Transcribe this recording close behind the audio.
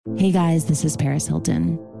Hey guys, this is Paris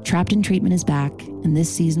Hilton. Trapped in Treatment is back, and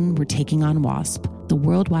this season we're taking on WASP, the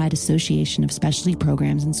Worldwide Association of Specialty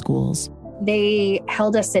Programs in Schools. They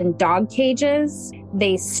held us in dog cages.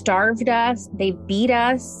 They starved us. They beat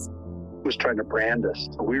us. Was trying to brand us.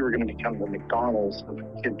 So we were going to become the McDonald's of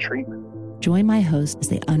kid treatment. Join my host as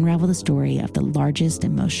they unravel the story of the largest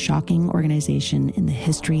and most shocking organization in the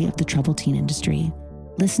history of the troubled teen industry.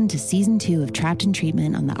 Listen to Season 2 of Trapped in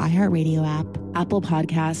Treatment on the iHeartRadio app, Apple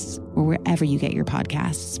Podcasts, or wherever you get your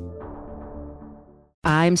podcasts.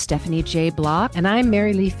 I'm Stephanie J. Block. And I'm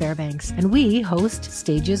Mary Lee Fairbanks. And we host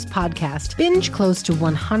Stages Podcast. Binge close to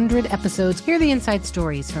 100 episodes. Hear the inside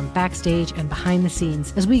stories from backstage and behind the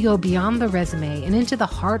scenes as we go beyond the resume and into the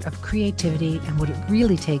heart of creativity and what it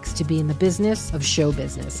really takes to be in the business of show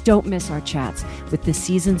business. Don't miss our chats with this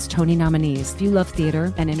season's Tony nominees. If you love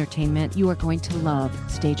theater and entertainment, you are going to love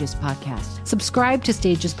Stages Podcast. Subscribe to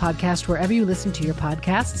Stages Podcast wherever you listen to your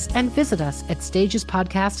podcasts and visit us at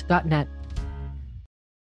stagespodcast.net.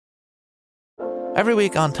 Every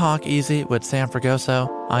week on Talk Easy with Sam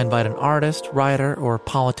Fragoso, I invite an artist, writer, or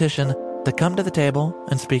politician to come to the table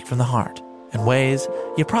and speak from the heart in ways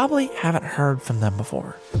you probably haven't heard from them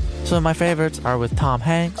before. Some of my favorites are with Tom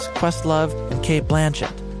Hanks, Questlove, and Cate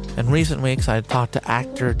Blanchett. In recent weeks, I talked to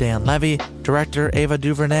actor Dan Levy, director Ava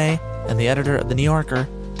DuVernay, and the editor of The New Yorker,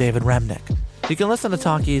 David Remnick. You can listen to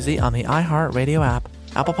Talk Easy on the iHeartRadio app,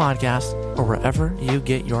 Apple Podcasts, or wherever you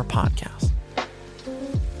get your podcasts.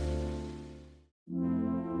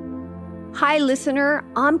 Hi, listener.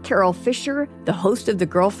 I'm Carol Fisher, the host of The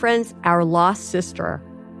Girlfriends, Our Lost Sister.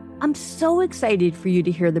 I'm so excited for you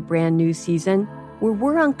to hear the brand new season where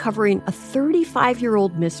we're uncovering a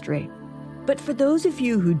 35-year-old mystery. But for those of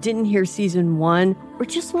you who didn't hear season 1 or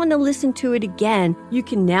just want to listen to it again, you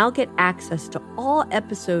can now get access to all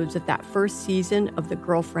episodes of that first season of The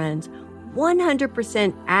Girlfriends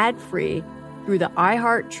 100% ad-free through the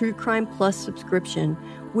iHeart True Crime Plus subscription,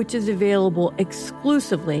 which is available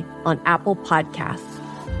exclusively on Apple Podcasts.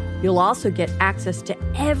 You'll also get access to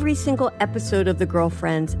every single episode of The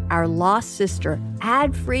Girlfriends, Our Lost Sister,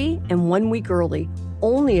 ad-free and 1 week early,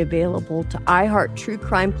 only available to iHeart True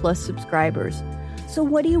Crime Plus subscribers. So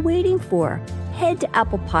what are you waiting for? Head to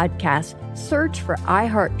Apple Podcasts, search for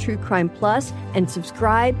iHeart True Crime Plus, and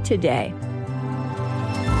subscribe today.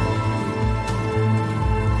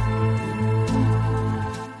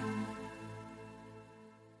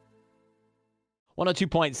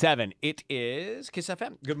 102.7. It is Kiss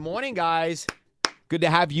FM. Good morning, guys. Good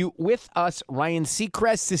to have you with us. Ryan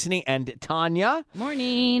Seacrest, Sisney, and Tanya.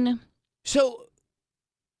 Morning. So,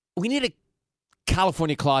 we need a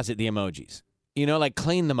California closet, the emojis. You know, like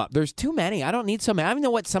clean them up. There's too many. I don't need so many. I don't even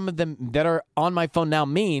know what some of them that are on my phone now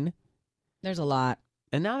mean. There's a lot.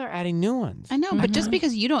 And now they're adding new ones. I know, but just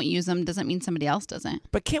because you don't use them doesn't mean somebody else doesn't.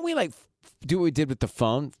 But can't we, like, do what we did with the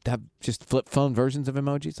phone? Have just flip phone versions of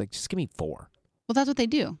emojis? Like, just give me 4. Well, that's what they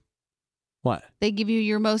do. What? They give you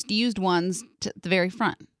your most used ones to the very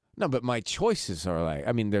front. No, but my choices are like,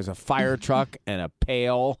 I mean, there's a fire truck and a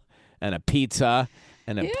pail and a pizza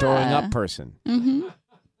and a throwing up person. Mm-hmm.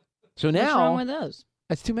 So now, what's wrong with those?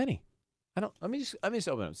 That's too many. I don't. Let me just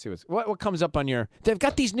open it and see what comes up on your. They've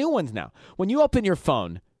got these new ones now. When you open your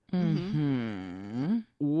phone,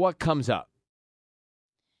 what comes up?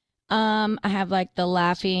 I have like the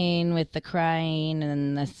laughing with the crying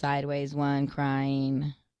and the sideways one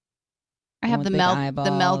crying. I have the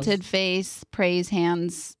melted face, praise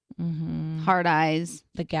hands, hard eyes.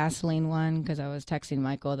 The gasoline one because I was texting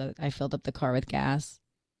Michael that I filled up the car with gas.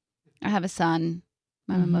 I have a son.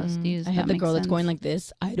 I'm the most used. I have the girl that's going like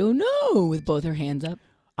this. I don't know, with both her hands up.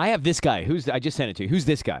 I have this guy. I just sent it to you. Who's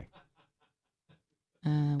this guy?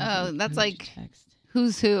 That's like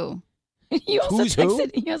who's who. You also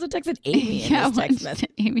texted Amy in this text message.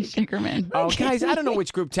 Amy Sugarman. Oh, guys, I don't know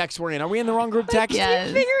which group text we're in. Are we in the wrong group text?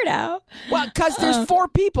 Yes. Figure it out. Well, because there's 4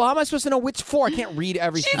 people. How am I supposed to know which 4? I can't read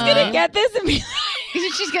everything. She's going to get this and be like...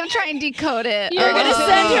 She's going to try and decode it. You're going to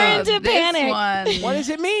send her into panic. What does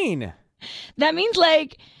it mean? That means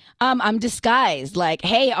like... I'm disguised. Like,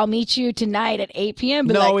 hey, I'll meet you tonight at 8 p.m.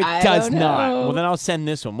 But no, like, it does not. Well, then I'll send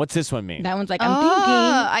this one. What's this one mean? That one's like, I'm thinking.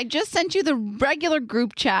 I just sent you the regular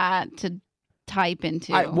group chat to type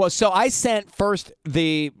into. So I sent first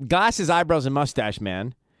the glasses, eyebrows, and mustache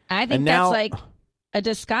man. I think that's like a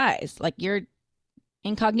disguise. Like you're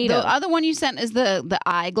incognito. The other one you sent is the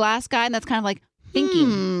eyeglass guy, and that's kind of like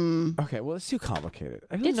thinking. Okay, well, it's too complicated.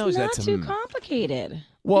 Who It's knows not that's too complicated.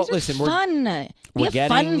 Well, These are listen, fun. Be a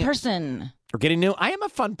fun person. We're getting new. I am a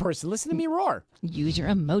fun person. Listen to me roar. Use your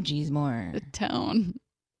emojis more. The tone.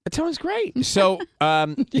 That sounds great. So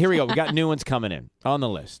here we go. We got new ones coming in on the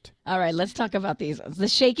list. All right, let's talk about these ones. The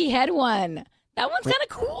shaky head one. That one's kind of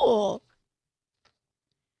cool.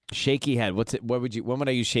 Shaky head. What's it? When would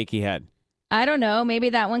I use shaky head? I don't know. Maybe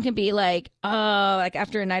that one can be like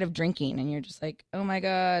after a night of drinking, and you're just like, oh my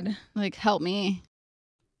God. Like, help me.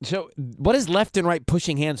 So what does left and right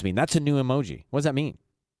pushing hands mean? That's a new emoji. What does that mean?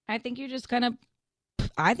 I think you're just pushing.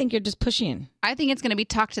 I think it's going to be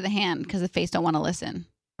talk to the hand because the face don't want to listen.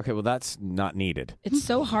 Okay, well, that's not needed. It's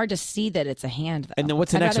so hard to see that it's a hand, though. And then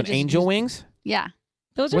what's the next one? Angel wings? Yeah.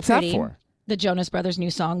 Those are What's pretty. that for? The Jonas Brothers' new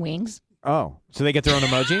song, Wings. Oh, so they get their own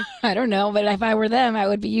emoji? I don't know, but if I were them, I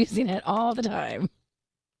would be using it all the time.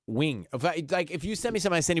 Wing. If you send me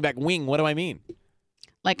something, I send you back wing, what do I mean?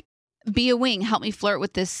 Like, be a wing. Help me flirt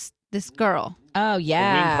with this girl. Oh,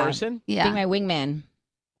 yeah. A wing person? Yeah. Be my wingman.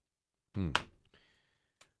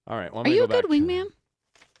 All right. Well, are you a good wingman?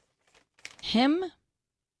 Him?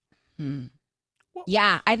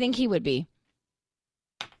 Yeah, I think he would be.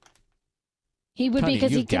 He would be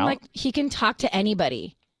because he can talk to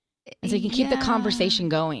anybody, and so he can keep the conversation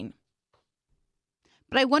going.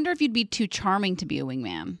 But I wonder if you'd be too charming to be a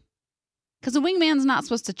wingman, because a wingman's not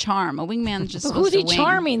supposed to charm. A wingman's just supposed to wing. Who's he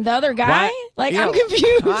charming? The other guy? Like, I'm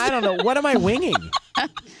confused. I don't know. What am I winging?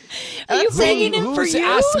 Are you winging him for you?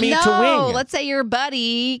 Asked me to wing? Let's say your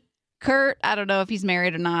buddy Kurt. I don't know if he's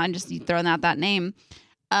married or not. I'm just throwing out that name.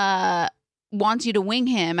 Wants you to wing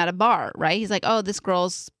him at a bar, right? He's like, oh, this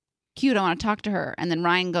girl's cute. I want to talk to her. And then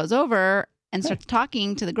Ryan goes over and starts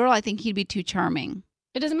talking to the girl. I think he'd be too charming.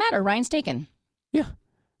 It doesn't matter. Ryan's taken. Yeah.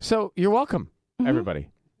 So you're welcome, everybody.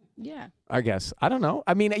 Yeah. I guess. I don't know.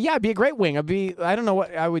 I mean, yeah, I'd be a great wing. I don't know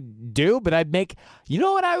what I would do, but you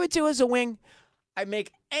know what I would do as a wing? I'd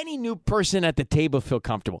make any new person at the table feel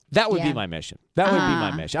comfortable. That would be my mission. That would be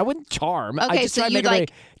my mission. I wouldn't charm. Okay, I just so try to you'd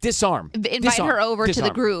make disarm. Invite her over to the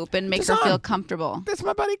group and make her feel comfortable. That's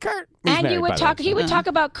my buddy Kurt. And you would talk. He would talk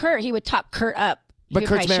about Kurt. He would talk Kurt up. But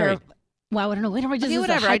Kurt's married. Well, I don't know. Whatever.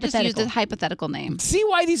 I just used a hypothetical name. See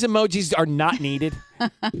why these emojis are not needed?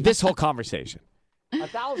 This whole conversation.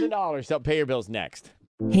 $1,000 to help pay your bills next.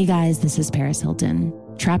 Hey guys, this is Paris Hilton.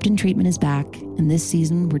 Trapped in Treatment is back, and this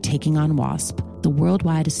season we're taking on WASP, the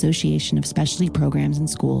Worldwide Association of Specialty Programs and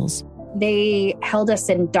Schools. They held us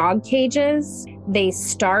in dog cages. They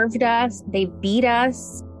starved us. They beat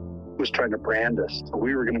us. Was trying to brand us. So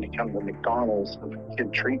we were going to become the McDonald's of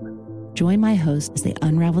kid treatment. Join my hosts as they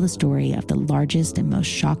unravel the story of the largest and most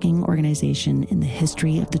shocking organization in the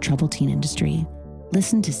history of the troubled teen industry.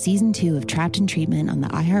 Listen to Season 2 of Trapped in Treatment on the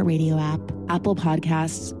iHeartRadio app, Apple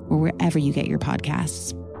Podcasts, or wherever you get your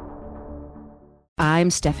podcasts.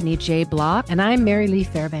 I'm Stephanie J. Block. And I'm Mary Lee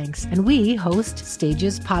Fairbanks. And we host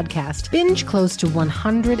Stages Podcast. Binge close to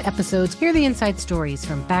 100 episodes. Hear the inside stories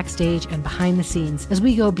from backstage and behind the scenes as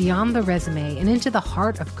we go beyond the resume and into the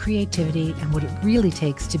heart of creativity and what it really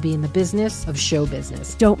takes to be in the business of show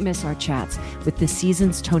business. Don't miss our chats with this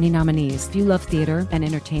season's Tony nominees. If you love theater and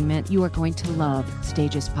entertainment, you are going to love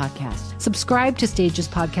Stages Podcast. Subscribe to Stages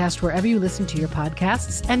Podcast wherever you listen to your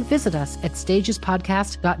podcasts and visit us at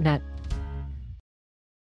stagespodcast.net.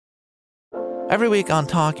 Every week on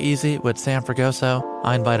Talk Easy with Sam Fragoso,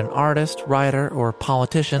 I invite an artist, writer, or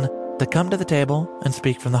politician to come to the table and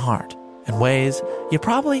speak from the heart in ways you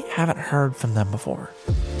probably haven't heard from them before.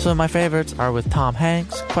 Some of my favorites are with Tom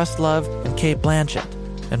Hanks, Questlove, and Cate Blanchett.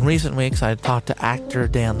 In recent weeks, I talked to actor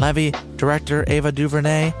Dan Levy, director Ava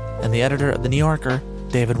DuVernay, and the editor of The New Yorker,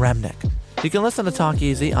 David Remnick. You can listen to Talk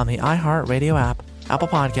Easy on the iHeartRadio app, Apple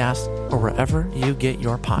Podcasts, or wherever you get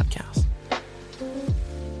your podcasts.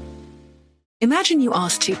 Imagine you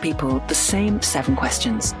ask two people the same 7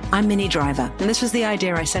 questions. I'm Minnie Driver, and this was the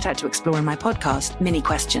idea I set out to explore in my podcast, Minnie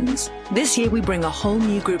Questions. This year, we bring a whole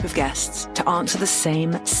new group of guests to answer the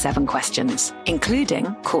same 7 questions,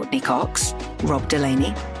 including Courtney Cox, Rob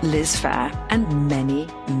Delaney, Liz Phair, and many,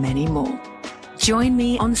 many more. Join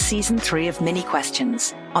me on Season 3 of Minnie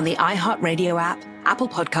Questions on the iHeartRadio app, Apple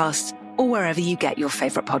Podcasts, or wherever you get your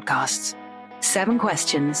favorite podcasts. 7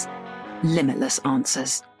 questions, limitless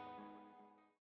answers.